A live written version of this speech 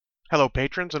Hello,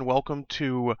 patrons, and welcome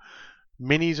to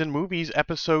Minis and Movies,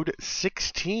 episode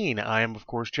 16. I am, of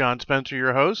course, John Spencer,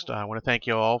 your host. I want to thank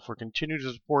you all for continuing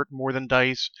to support More Than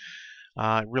Dice.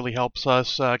 It really helps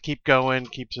us keep going,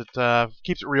 keeps it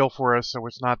real for us, so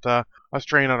it's not a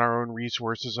strain on our own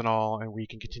resources and all, and we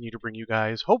can continue to bring you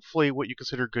guys, hopefully, what you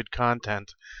consider good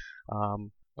content.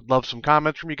 I'd love some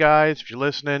comments from you guys. If you're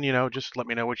listening, just let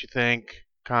me know what you think.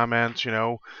 Comments,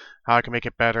 how I can make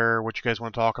it better, what you guys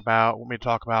want to talk about, want me to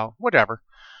talk about, whatever.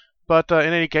 But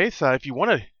in any case, if you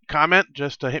want to comment,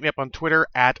 just hit me up on Twitter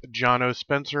at John O.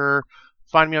 Spencer.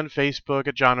 Find me on Facebook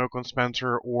at John Oakland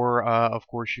Spencer, or of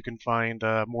course you can find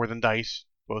More Than Dice.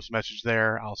 Post a message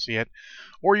there, I'll see it.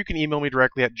 Or you can email me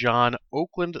directly at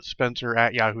johnoaklandspencer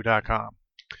at yahoo.com.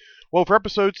 Well, for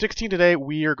episode 16 today,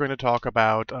 we are going to talk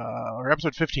about, or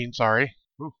episode 15, sorry.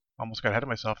 Ooh, almost got ahead of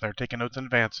myself there, taking notes in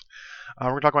advance.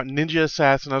 We're going to talk about Ninja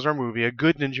Assassin as our movie, a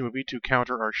good ninja movie to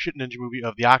counter our shit ninja movie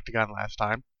of The Octagon last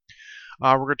time.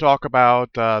 We're going to talk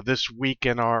about this week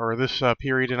in our, or this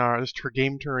period in our, this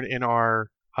game turn in our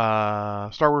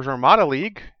Star Wars Armada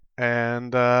League,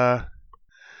 and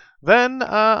then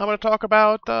I'm going to talk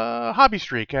about Hobby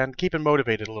Streak and keeping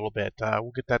motivated a little bit.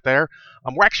 We'll get that there.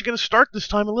 We're actually going to start this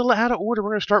time a little out of order.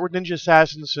 We're going to start with Ninja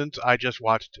Assassin since I just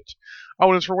watched it. Oh,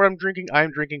 and as for what I'm drinking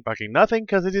fucking nothing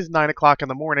because it is 9 o'clock in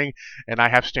the morning and I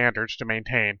have standards to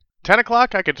maintain. 10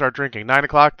 o'clock, I can start drinking. 9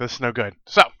 o'clock, this is no good.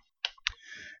 So,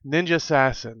 Ninja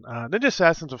Assassin. Ninja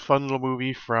Assassin's a fun little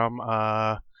movie from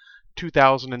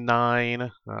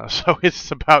 2009, so it's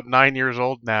about 9 years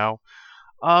old now.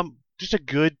 Just a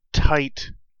good, tight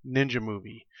ninja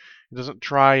movie. It doesn't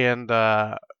try and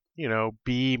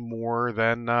be more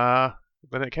than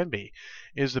it can be.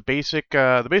 The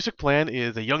basic plan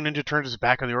is a young ninja turns his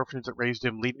back on the orphanage that raised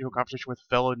him, leading to a conversation with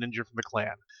fellow ninja from the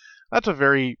clan. That's a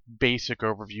very basic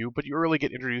overview, but you early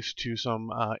get introduced to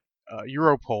some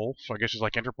Europol, so I guess it's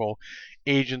like Interpol,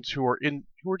 agents who are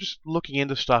just looking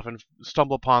into stuff and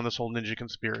stumble upon this whole ninja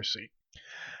conspiracy,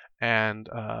 and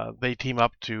they team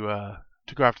up to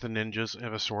go after the ninjas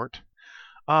of a sort.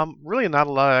 Really not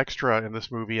a lot of extra in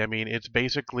this movie. I mean, it's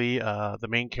basically the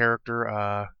main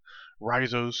character,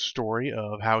 Raizo's story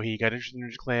of how he got interested in the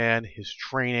Ninja Clan, his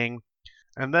training,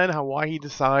 and then why he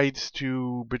decides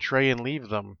to betray and leave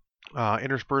them.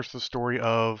 Interspersed the story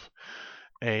of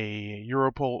a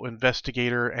Europol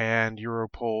investigator and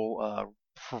Europol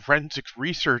forensics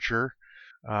researcher,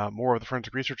 more of the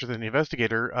forensic researcher than the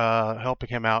investigator, helping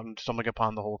him out and stumbling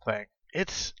upon the whole thing.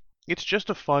 It's just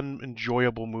a fun,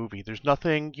 enjoyable movie. There's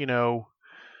nothing,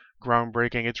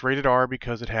 groundbreaking. It's rated R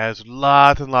because it has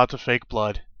lots and lots of fake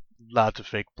blood. Lots of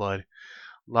fake blood.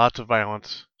 Lots of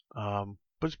violence. But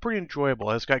it's pretty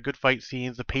enjoyable. It's got good fight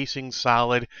scenes. The pacing's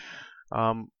solid.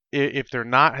 If they're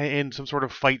not in some sort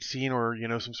of fight scene or,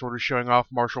 some sort of showing off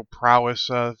martial prowess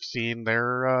scene,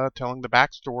 they're telling the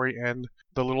backstory and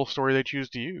the little story they choose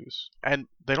to use. And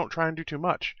they don't try and do too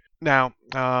much. Now,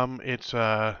 it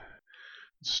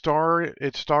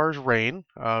stars Rain,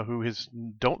 who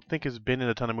don't think has been in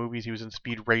a ton of movies. He was in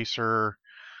Speed Racer.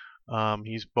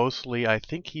 I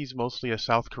think he's mostly a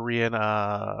South Korean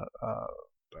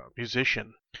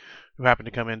musician who happened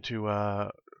to come into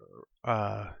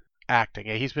acting.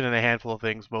 Yeah, he's been in a handful of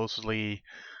things. Mostly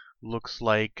looks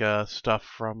like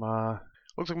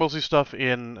mostly stuff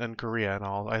in Korea and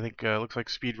all. I think looks like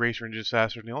Speed Racer and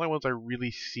Disaster. The only ones I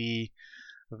really see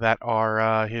that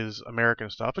are his American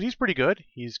stuff, but he's pretty good.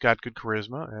 He's got good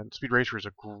charisma, and Speed Racer is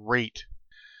a great,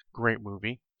 great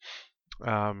movie.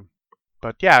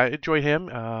 But yeah, I enjoyed him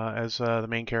as the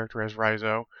main character as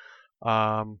Raizo.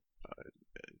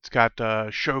 It's got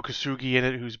Sho Kosugi in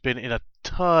it, who's been in a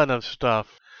ton of stuff.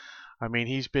 I mean,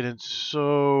 he's been in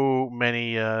so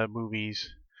many movies.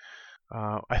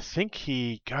 I think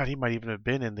he might even have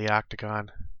been in The Octagon.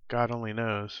 God only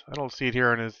knows. I don't see it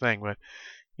here on his thing, but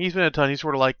he's been a ton. He's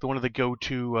sort of like one of the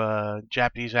go-to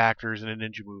Japanese actors in a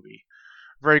ninja movie.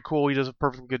 Very cool. He does a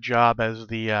perfectly good job as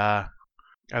the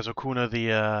as Okuna,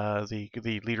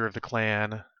 the leader of the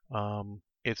clan.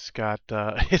 It's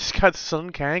got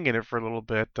Sun Kang in it for a little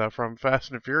bit from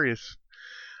Fast and Furious.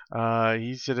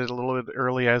 He's in it a little bit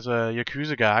early as a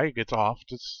Yakuza guy. He gets off.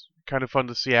 It's kind of fun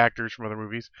to see actors from other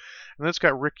movies. And then it's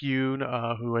got Rick Yoon,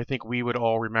 who I think we would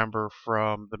all remember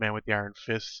from The Man with the Iron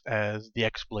Fists as the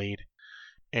X-Blade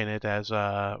in it as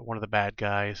one of the bad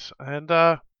guys. And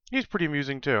he's pretty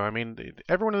amusing too. I mean,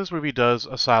 everyone in this movie does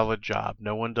a solid job.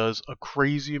 No one does a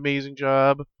crazy amazing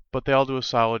job, but they all do a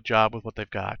solid job with what they've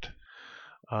got.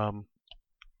 One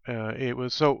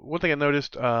thing I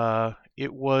noticed,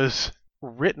 it was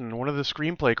written, one of the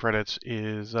screenplay credits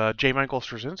is J. Michael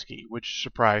Straczynski, which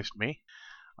surprised me.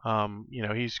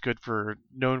 He's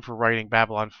known for writing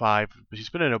Babylon 5, but he's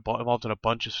been involved in a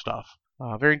bunch of stuff.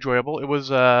 Very enjoyable. It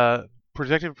was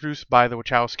executive produced by the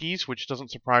Wachowskis, which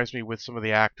doesn't surprise me with some of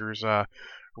the actors.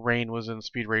 Rain was in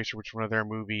Speed Racer, which is one of their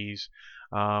movies.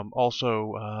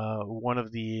 Also, one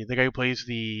of the guy who plays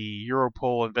the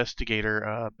Europol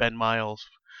investigator, Ben Miles,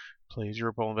 plays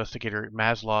Europol investigator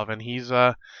Maslov, and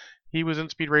he was in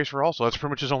Speed Racer also. That's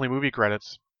pretty much his only movie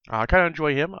credits. I kind of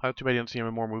enjoy him. Too bad I didn't see him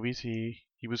in more movies.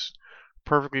 He was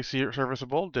perfectly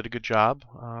serviceable, did a good job.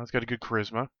 He's got a good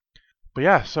charisma. But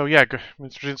yeah, so yeah,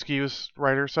 Straczynski was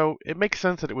writer, so it makes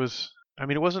sense that it was. I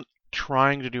mean, it wasn't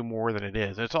trying to do more than it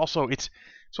is. It's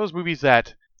those movies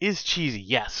that is cheesy.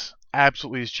 Yes,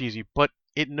 absolutely is cheesy, but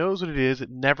it knows what it is. It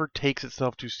never takes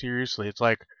itself too seriously. It's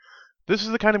like this is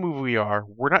the kind of movie we are.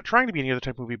 We're not trying to be any other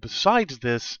type of movie besides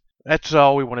this. That's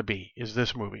all we want to be is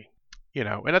this movie,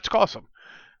 and that's awesome.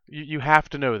 You have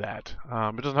to know that.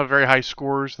 It doesn't have very high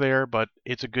scores there, but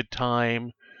it's a good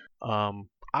time.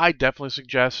 I definitely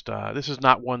suggest this is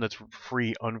not one that's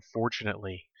free,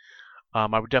 unfortunately.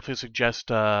 I would definitely suggest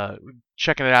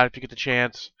checking it out if you get the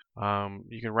chance.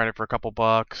 You can rent it for a couple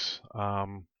bucks.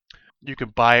 You can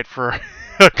buy it for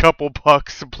a couple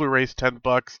bucks. Blu-rays $10.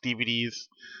 DVDs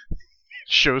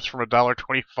shows from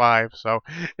 $1.25. So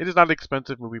it is not an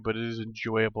expensive movie, but it is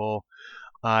enjoyable.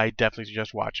 I definitely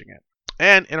suggest watching it.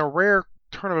 And in a rare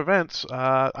turn of events,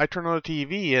 I turned on the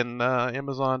TV and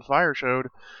Amazon Fire showed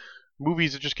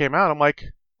movies that just came out. I'm like,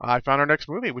 I found our next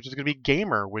movie, which is going to be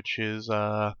Gamer, which is,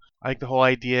 I think the whole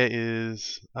idea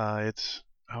is,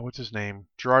 what's his name?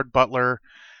 Gerard Butler.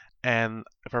 And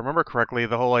if I remember correctly,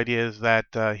 the whole idea is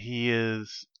that he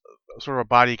is sort of a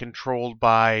body controlled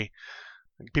by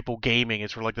people gaming.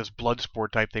 It's sort of like this blood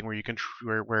sport type thing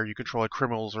where where you control like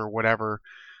criminals or whatever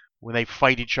when they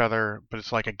fight each other, but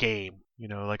it's like a game.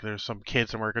 Like there's some kid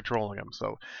somewhere controlling them.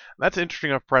 So that's an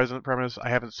interesting enough premise. I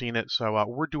haven't seen it, so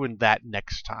we're doing that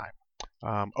next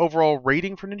time. Overall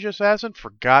rating for Ninja Assassin,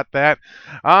 forgot that.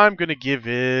 I'm gonna give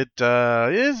it.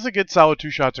 It's a good solid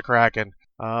 2 shots of Kraken.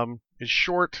 It's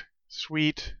short,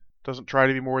 sweet, doesn't try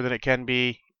to be more than it can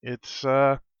be. It's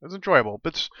enjoyable.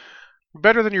 It's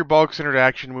better than your bog standard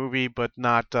action movie, but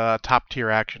not top tier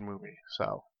action movie.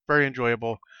 So very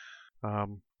enjoyable.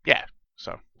 Yeah,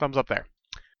 so thumbs up there.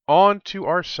 On to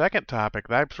our second topic.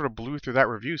 That sort of blew through that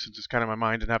review since it's kind of my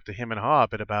mind and have to him and haw a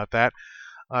bit about that.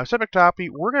 Subject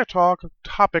topic. We're going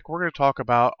to talk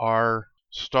about our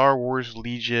Star Wars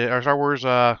Legion, or Star Wars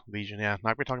Legion. Yeah, not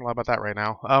going to be talking a lot about that right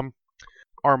now.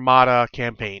 Armada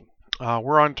campaign.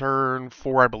 We're on turn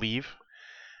 4, I believe,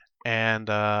 and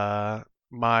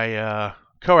my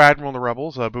co-admiral in the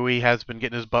Rebels, Bowie, has been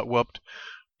getting his butt whooped.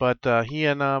 But he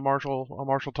and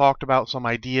Marshall talked about some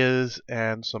ideas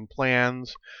and some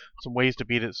plans, some ways to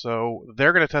beat it. So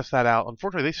they're going to test that out.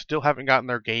 Unfortunately, they still haven't gotten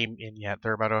their game in yet.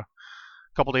 They're about a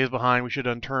couple days behind. We should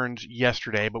have turned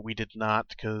yesterday, but we did not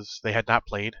because they had not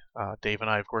played. Dave and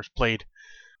I, of course, played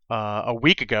a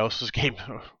week ago. So this game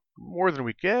more than a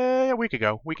week. Yeah, a week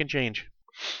ago. Week and change.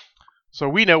 So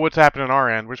we know what's happening on our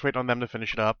end. We're just waiting on them to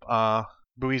finish it up.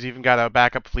 Bowie's even got a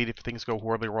backup fleet if things go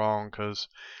horribly wrong because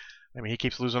he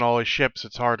keeps losing all his ships.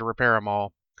 It's hard to repair them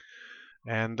all.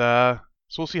 And so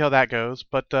we'll see how that goes.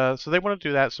 But so they want to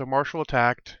do that. So Marshall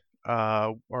attacked,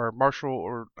 I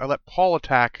let Paul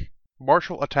attack.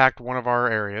 Marshall attacked one of our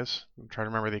areas. I'm trying to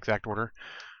remember the exact order.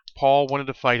 Paul wanted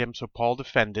to fight him, so Paul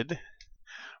defended.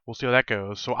 We'll see how that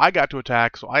goes. So I got to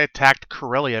attack. So I attacked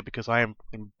Corellia because I am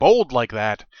bold like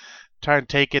that. Try and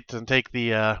take it and take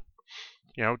the,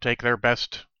 take their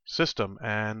best system.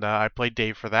 And I played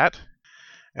Dave for that.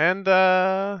 And,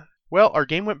 our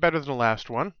game went better than the last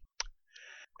one.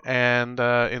 And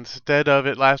instead of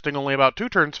it lasting only about 2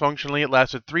 turns functionally, it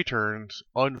lasted 3 turns.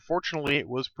 Unfortunately, it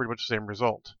was pretty much the same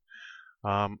result.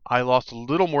 I lost a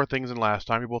little more things than last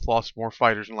time. We both lost more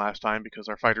fighters than last time because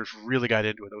our fighters really got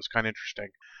into it. It was kind of interesting.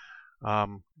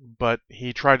 But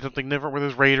he tried something different with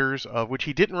his raiders, of which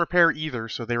he didn't repair either,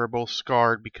 so they were both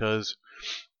scarred because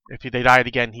if they died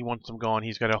again, he wants them gone.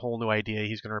 He's got a whole new idea.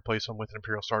 He's going to replace them with an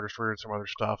Imperial Star Destroyer and some other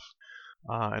stuff,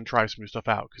 and try some new stuff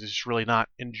out because he's just really not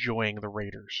enjoying the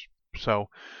raiders. So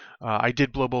I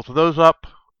did blow both of those up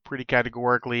pretty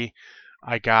categorically.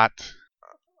 I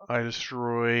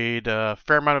destroyed a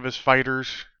fair amount of his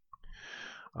fighters.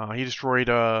 He destroyed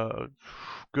a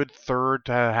good third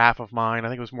to half of mine. I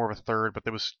think it was more of a third, but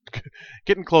it was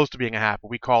getting close to being a half.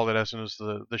 But we called it as soon as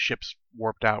the ships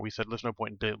warped out. We said, there's no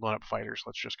point in blowing up fighters.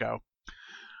 Let's just go.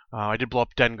 I did blow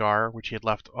up Dengar, which he had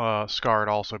left scarred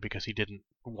also because he didn't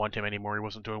want him anymore. He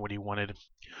wasn't doing what he wanted.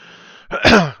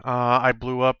 I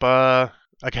blew up, I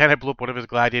blew up one of his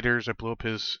gladiators. I blew up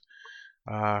his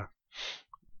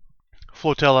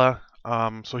flotilla.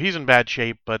 So he's in bad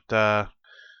shape, but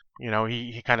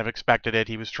he kind of expected it.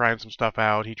 He was trying some stuff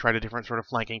out. He tried a different sort of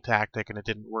flanking tactic, and it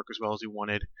didn't work as well as he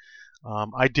wanted.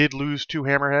 I did lose 2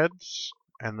 hammerheads,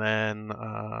 and then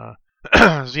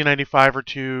Z95 or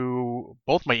 2.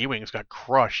 Both my E-wings got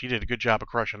crushed. He did a good job of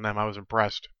crushing them. I was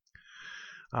impressed.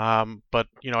 But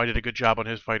I did a good job on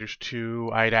his fighters too.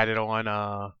 I had added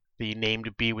on the named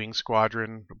B-wing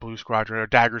squadron, Blue Squadron or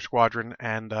Dagger Squadron,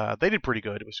 and they did pretty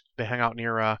good. They hung out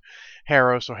near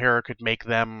Hera, so Hera could make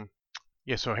them.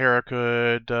 Yeah, so Hera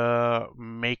could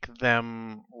make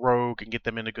them rogue and get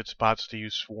them into good spots to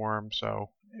use swarm. So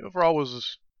overall, it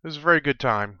was a very good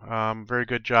time. Very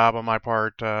good job on my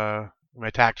part. My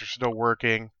tactics are still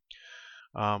working.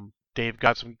 Dave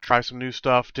try some new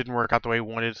stuff. Didn't work out the way he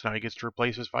wanted, so now he gets to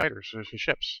replace his fighters, his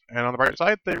ships. And on the bright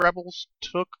side, the rebels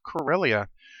took Corellia.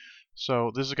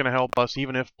 So this is going to help us,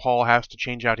 even if Paul has to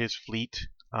change out his fleet,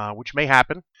 which may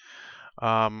happen.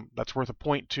 That's worth a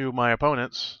point to my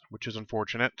opponents, which is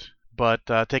unfortunate. But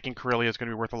taking Corellia is going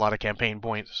to be worth a lot of campaign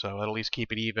points, so that'll at least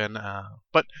keep it even.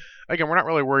 But again, we're not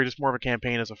really worried. It's more of a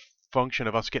campaign as a function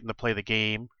of us getting to play the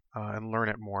game and learn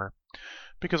it more.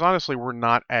 Because honestly, we're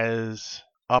not as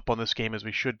up on this game as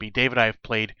we should be. Dave and I have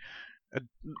played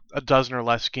a dozen or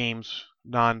less games,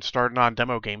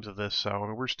 non-demo games of this, so I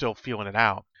mean, we're still feeling it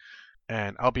out.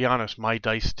 And I'll be honest, my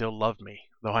dice still love me,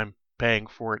 though I'm paying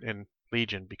for it in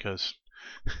Legion because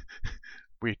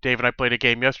Dave and I played a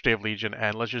game yesterday of Legion,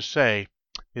 and let's just say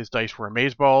his dice were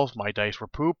amazeballs, my dice were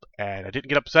poop, and I didn't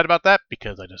get upset about that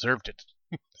because I deserved it.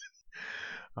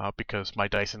 Because my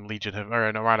dice in Legion in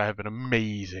Armada have been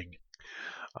amazing.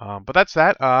 But that's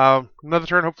that. Another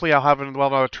turn. Hopefully, I'll have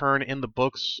another turn in the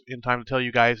books in time to tell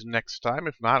you guys next time.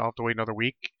 If not, I'll have to wait another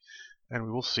week, and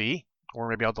we will see. Or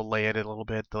maybe I'll delay this a little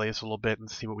bit, and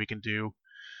see what we can do.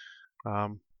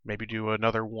 Maybe do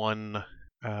another one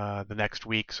the next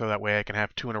week, so that way I can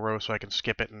have 2 in a row, so I can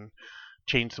skip it and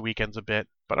change the weekends a bit.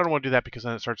 But I don't want to do that because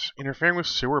then it starts interfering with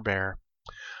Sewer Bear.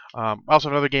 Also,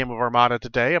 another game of Armada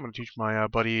today. I'm going to teach my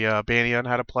buddy Banian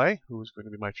how to play, who's going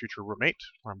to be my future roommate,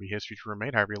 or be his future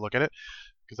roommate, however you look at it,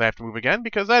 because I have to move again,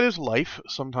 because that is life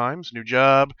sometimes. New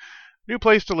job, new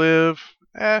place to live.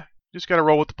 Just got to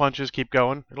roll with the punches, keep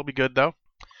going. It'll be good, though.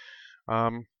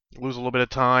 Lose a little bit of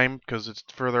time because it's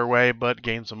further away, but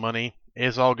gain some money.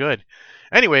 It's all good.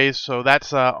 Anyways, so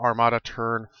that's Armada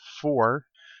turn 4.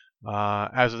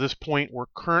 As of this point, we're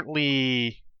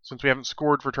currently... Since we haven't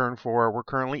scored for turn 4, we're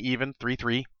currently even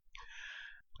 3-3.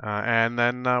 And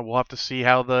then we'll have to see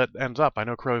how that ends up. I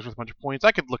know Crow's worth a bunch of points.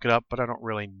 I could look it up, but I don't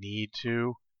really need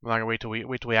to. I'm not going to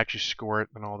wait till we actually score it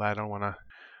and all that. I don't want to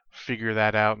figure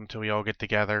that out until we all get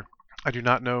together. I do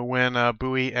not know when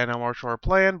Bowie and El Marshall are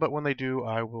playing, but when they do,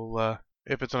 I will,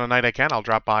 if it's on a night I can, I'll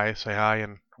drop by, say hi,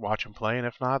 and watch them play. And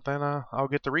if not, then I'll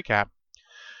get the recap.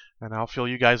 And I'll fill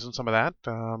you guys in some of that,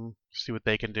 see what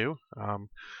they can do.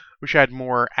 Wish I had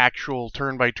more actual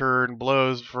turn-by-turn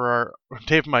blows for our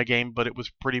Dave and my game, but it was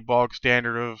pretty bog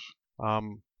standard of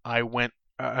I went,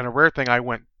 and a rare thing, I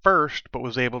went first, but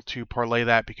was able to parlay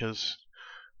that because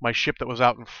my ship that was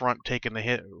out in front taking the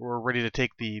hit, or ready to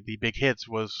take the big hits,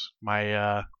 was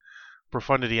my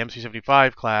Profundity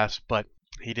MC-75 class, but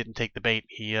he didn't take the bait.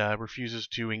 He refuses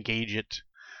to engage it,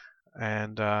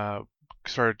 and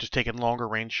started just taking longer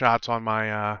range shots on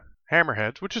my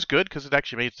hammerheads, which is good because it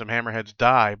actually made some hammerheads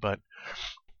die, but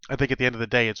I think at the end of the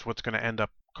day, it's what's going to end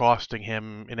up costing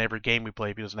him in every game we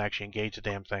play if he doesn't actually engage the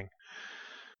damn thing.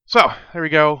 So, there we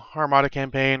go, Armada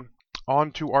campaign.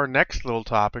 On to our next little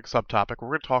subtopic. We're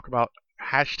going to talk about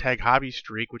hashtag hobby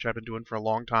streak, which I've been doing for a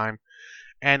long time,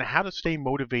 and how to stay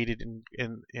motivated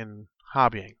in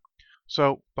hobbying.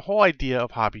 So, the whole idea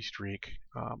of hobby streak,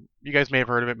 you guys may have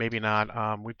heard of it, maybe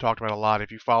not. We've talked about it a lot.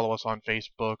 If you follow us on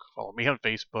Facebook, follow me on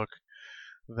Facebook,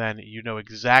 then you know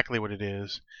exactly what it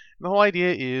is. And the whole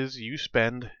idea is you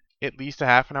spend at least a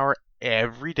half an hour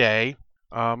every day,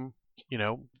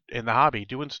 in the hobby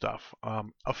doing stuff.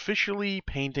 Officially,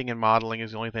 painting and modeling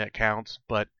is the only thing that counts,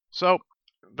 but so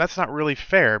that's not really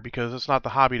fair because it's not the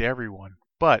hobby to everyone.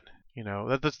 But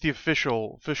that's the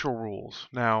official rules.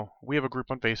 Now, we have a group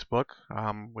on Facebook,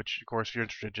 which, of course, if you're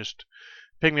interested, just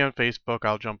ping me on Facebook.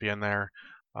 I'll jump you in there.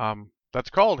 That's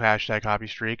called hashtag hobby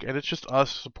streak, and it's just us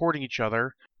supporting each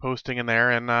other, posting in there,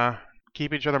 and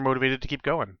keep each other motivated to keep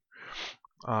going.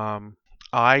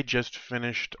 I just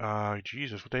finished,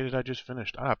 Jesus, what day did I just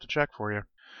finish? I'll have to check for you.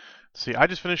 Let's see, I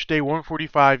just finished day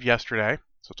 145 yesterday,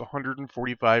 so it's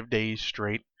 145 days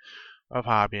straight of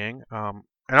hobbying.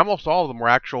 And almost all of them were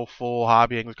actual full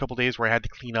hobbying. There's a couple days where I had to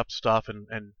clean up stuff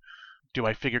and do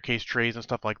my figure case trays and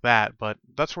stuff like that. But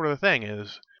that's sort of the thing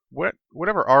is,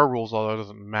 whatever our rules are,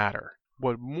 doesn't matter.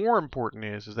 what more important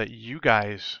is that you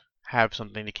guys have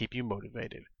something to keep you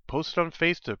motivated. Post it on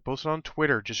Facebook, post it on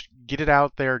Twitter, just get it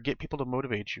out there, get people to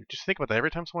motivate you. Just think about that.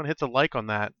 Every time someone hits a like on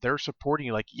that, they're supporting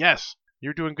you like, yes,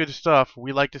 you're doing good stuff.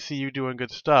 We like to see you doing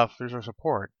good stuff. There's our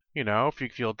support. If you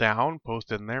feel down,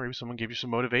 post it in there. Maybe someone give you some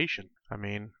motivation. I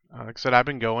mean, like I said, I've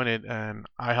been going and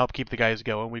I help keep the guys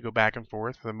going. We go back and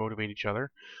forth to motivate each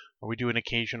other. We do an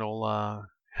occasional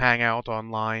hangout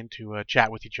online to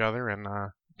chat with each other and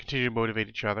continue to motivate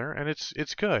each other, and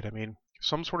it's good. I mean,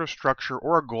 some sort of structure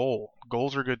or a goal.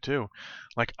 Goals are good too.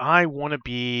 Like I want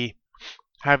to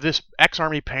have this X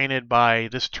army painted by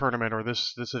this tournament or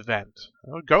this event.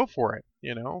 Go for it.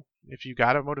 If you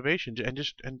got a motivation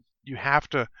and you have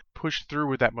to push through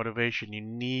with that motivation. You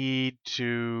need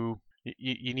to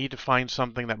find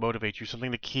something that motivates you,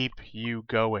 something to keep you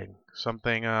going,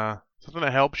 something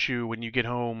that helps you when you get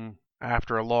home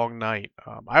after a long night.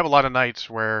 I have a lot of nights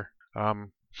where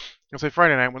let's say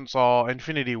Friday night when I saw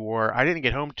Infinity War, I didn't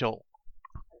get home till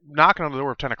knocking on the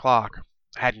door of 10 o'clock.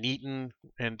 I hadn't eaten,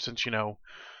 and since,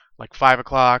 like 5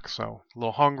 o'clock, so a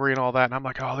little hungry and all that, and I'm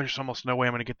like, oh, there's almost no way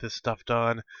I'm going to get this stuff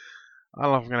done. I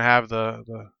don't know if I'm going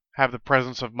to have the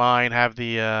presence of mind, have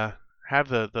the have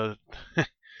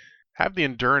the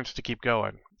endurance to keep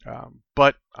going.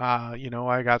 But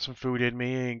I got some food in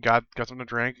me and got something to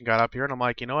drink and got up here, and I'm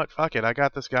like, you know what, fuck it, I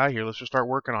got this guy here. Let's just start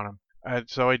working on him. And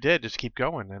so I did, just keep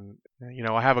going. And,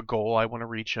 I have a goal. I want to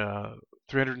reach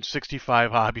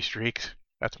 365 hobby streaks.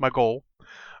 That's my goal. I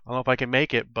don't know if I can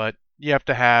make it, but you have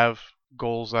to have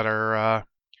goals that are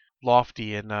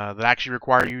lofty and that actually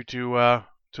require you to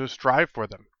strive for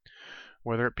them.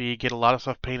 Whether it be get a lot of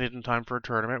stuff painted in time for a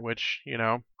tournament, which,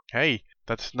 hey,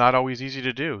 that's not always easy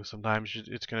to do. Sometimes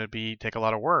it's going to take a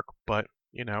lot of work, but,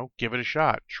 give it a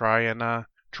shot. Try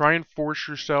and force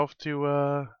yourself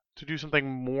to do something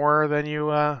more than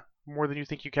you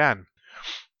think you can.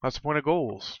 That's the point of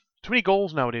goals. Too many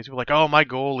goals nowadays. People are like, oh, my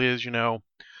goal is,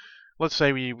 let's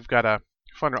say we've got our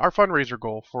fundraiser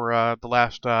goal for the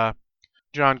last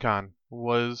John Con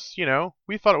was,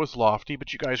 we thought it was lofty,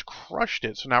 but you guys crushed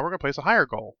it. So now we're going to place a higher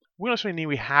goal. We don't necessarily mean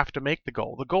we have to make the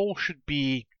goal. The goal should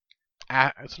be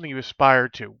something you aspire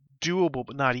to, doable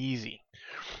but not easy.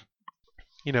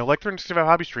 Like 365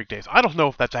 Hobby Streak days. I don't know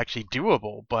if that's actually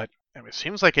doable, but it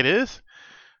seems like it is.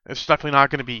 It's definitely not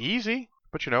going to be easy,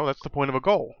 but that's the point of a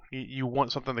goal. You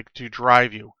want something to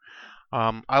drive you.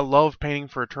 I love painting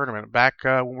for a tournament. Back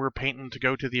when we were painting to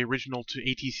go to the original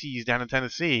ATCs down in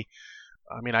Tennessee,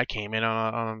 I mean, I came in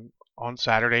on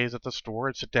Saturdays at the store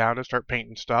and sit down and start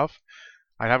painting stuff.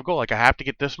 I'd have a goal, like I have to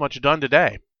get this much done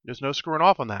today. There's no screwing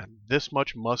off on that. This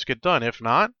much must get done. If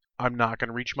not, I'm not going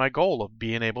to reach my goal of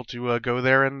being able to go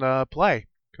there and play,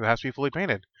 because it has to be fully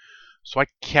painted. So I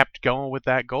kept going with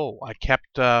that goal. I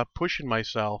kept pushing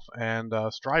myself and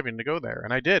striving to go there,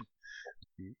 and I did.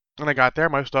 When I got there,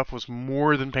 my stuff was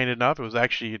more than painted enough. It was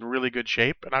actually in really good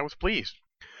shape, and I was pleased.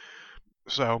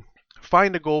 So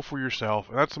find a goal for yourself,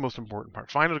 and that's the most important part.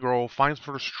 Find a goal, find some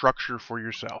sort of structure for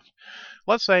yourself.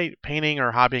 Let's say painting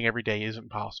or hobbying every day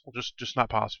isn't possible, just not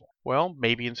possible. Well,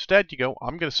 maybe instead you go,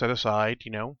 I'm going to set aside,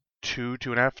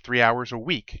 2.5, 3 hours a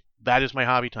week. That is my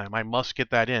hobby time. I must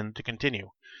get that in to continue.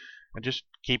 And just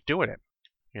keep doing it.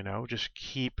 Just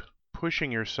keep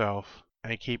pushing yourself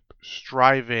and keep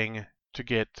striving to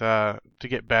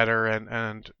get better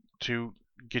and to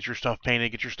get your stuff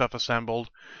painted, get your stuff assembled.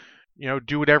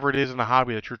 Do whatever it is in the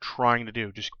hobby that you're trying to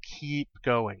do. Just keep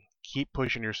going. Keep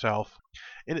pushing yourself.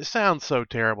 And it sounds so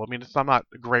terrible. I mean, I'm not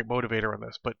a great motivator on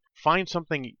this, but find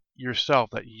something yourself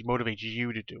that motivates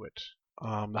you to do it.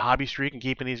 The hobby streak and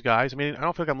keeping these guys. I mean, I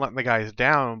don't feel like I'm letting the guys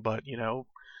down, but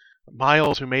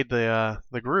Miles, who made the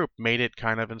group, made it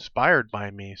kind of inspired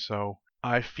by me. So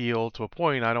I feel to a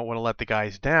point I don't want to let the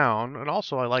guys down. And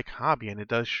also, I like hobby, and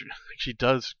it actually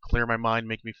does clear my mind,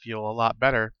 make me feel a lot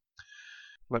better.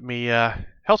 Helps me a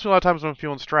lot of times when I'm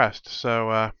feeling stressed. So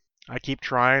I keep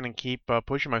trying and keep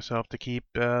pushing myself to keep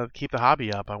the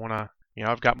hobby up. I want to,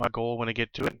 I've got my goal when I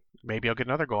get to it. Maybe I'll get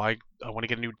another goal. I want to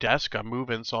get a new desk. I'm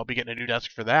moving, so I'll be getting a new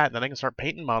desk for that. And then I can start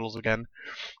painting models again,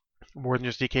 more than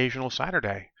just the occasional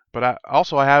Saturday. But I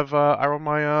have I on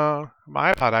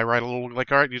my iPod. I write a little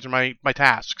like, all right, these are my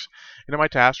tasks. My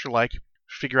tasks are like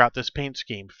figure out this paint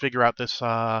scheme, figure out this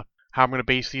how I'm going to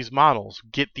base these models,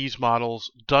 get these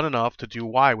models done enough to do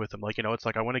Y with them. Like, it's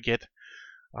like I want to get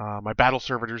my battle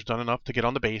servitors done enough to get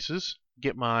on the bases,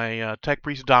 get my tech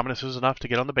priest dominuses enough to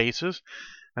get on the bases,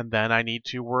 and then I need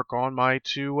to work on my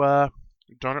two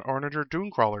Onager Dune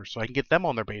Crawlers so I can get them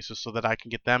on their bases so that I can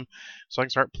get them so I can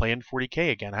start playing 40k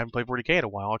again. I haven't played 40k in a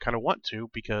while. I kind of want to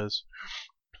because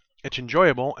it's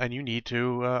enjoyable, and you need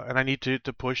to, and I need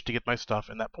to push to get my stuff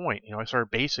in that point. I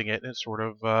started basing it, and it sort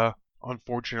of,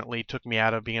 unfortunately took me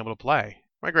out of being able to play.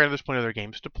 Granted, there's plenty of other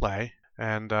games to play,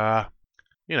 and,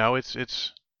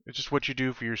 it's just what you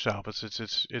do for yourself.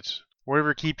 It's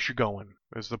whatever keeps you going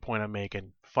is the point I'm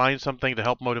making. Find something to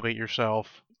help motivate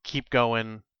yourself. Keep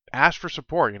going. Ask for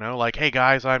support. Like, hey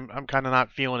guys, I'm kind of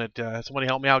not feeling it. Somebody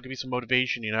help me out. Give me some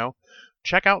motivation.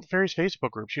 Check out various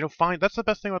Facebook groups. Find that's the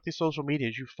best thing about these social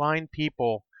medias. You find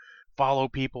people, follow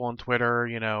people on Twitter.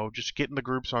 Just get in the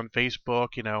groups on Facebook.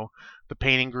 The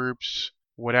painting groups,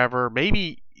 whatever.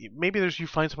 Maybe you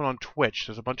find someone on Twitch.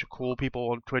 There's a bunch of cool people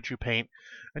on Twitch who paint,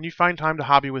 and you find time to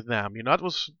hobby with them. That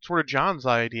was sort of John's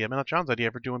idea. I mean, not John's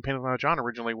idea for doing Painting with John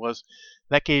originally was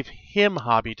that gave him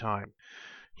hobby time.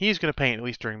 He's going to paint at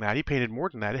least during that. He painted more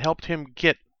than that. It helped him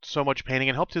get so much painting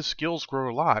and helped his skills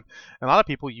grow a lot. And a lot of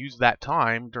people use that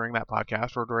time during that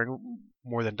podcast or during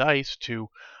More Than Dice to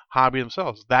hobby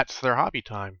themselves. That's their hobby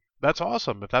time. That's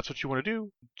awesome. If that's what you want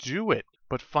to do it.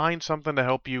 But find something to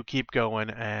help you keep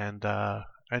going and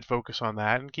focus on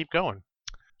that and keep going.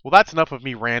 Well, that's enough of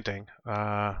me ranting.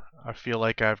 I feel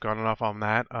like I've gone enough on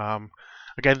that.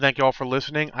 Again, thank you all for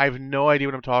listening. I have no idea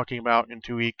what I'm talking about in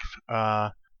 2 weeks.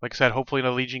 Like I said, hopefully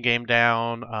no Legion game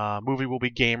down. Movie will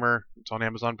be Gamer. It's on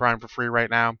Amazon Prime for free right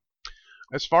now.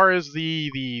 As far as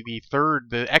the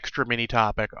extra mini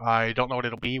topic, I don't know what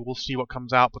it'll be. We'll see what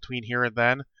comes out between here and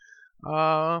then.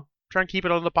 Try and keep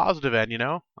it on the positive end,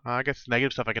 I guess the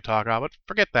negative stuff I could talk about, but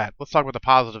forget that. Let's talk about the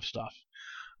positive stuff.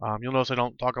 You'll notice I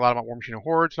don't talk a lot about War Machine and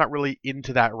Hordes. Not really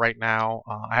into that right now.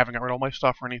 I haven't got rid of all my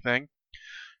stuff or anything.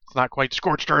 It's not quite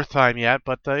scorched earth time yet,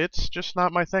 but it's just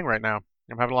not my thing right now.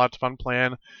 I'm having a lot of fun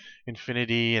playing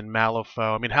Infinity and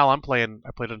Malifaux. I mean, hell, I played an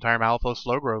entire Malifaux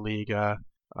Slow Grow League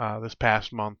this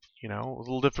past month. It was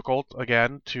a little difficult,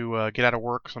 again, to get out of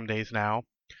work some days now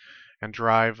and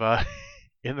drive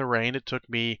in the rain. It took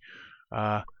me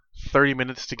 30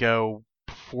 minutes to go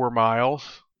 4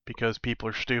 miles because people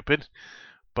are stupid.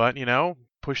 But,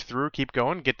 push through, keep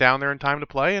going, get down there in time to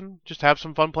play, and just have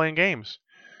some fun playing games.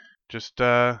 Just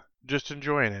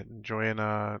enjoying it, enjoying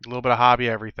a little bit of hobby,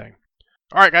 everything.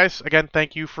 All right, guys. Again,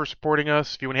 thank you for supporting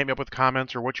us. If you want to hit me up with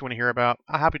comments or what you want to hear about,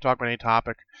 I'm happy to talk about any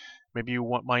topic. Maybe you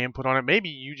want my input on it. Maybe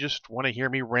you just want to hear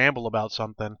me ramble about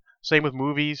something. Same with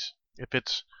movies. If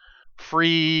it's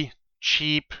free,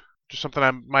 cheap, just something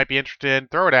I might be interested in,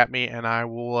 throw it at me, and I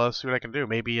will see what I can do.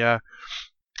 Maybe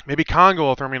Congo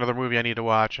will throw me another movie I need to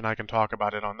watch, and I can talk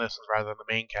about it on this rather than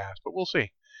the main cast. But we'll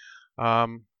see.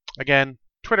 Again,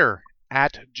 Twitter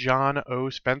 @John O.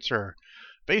 Spencer.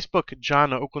 Facebook,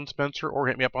 John Oakland Spencer, or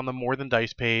hit me up on the More Than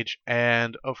Dice page.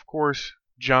 And, of course,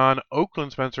 John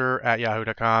Oakland Spencer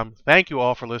 @yahoo.com. Thank you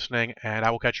all for listening, and I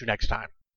will catch you next time.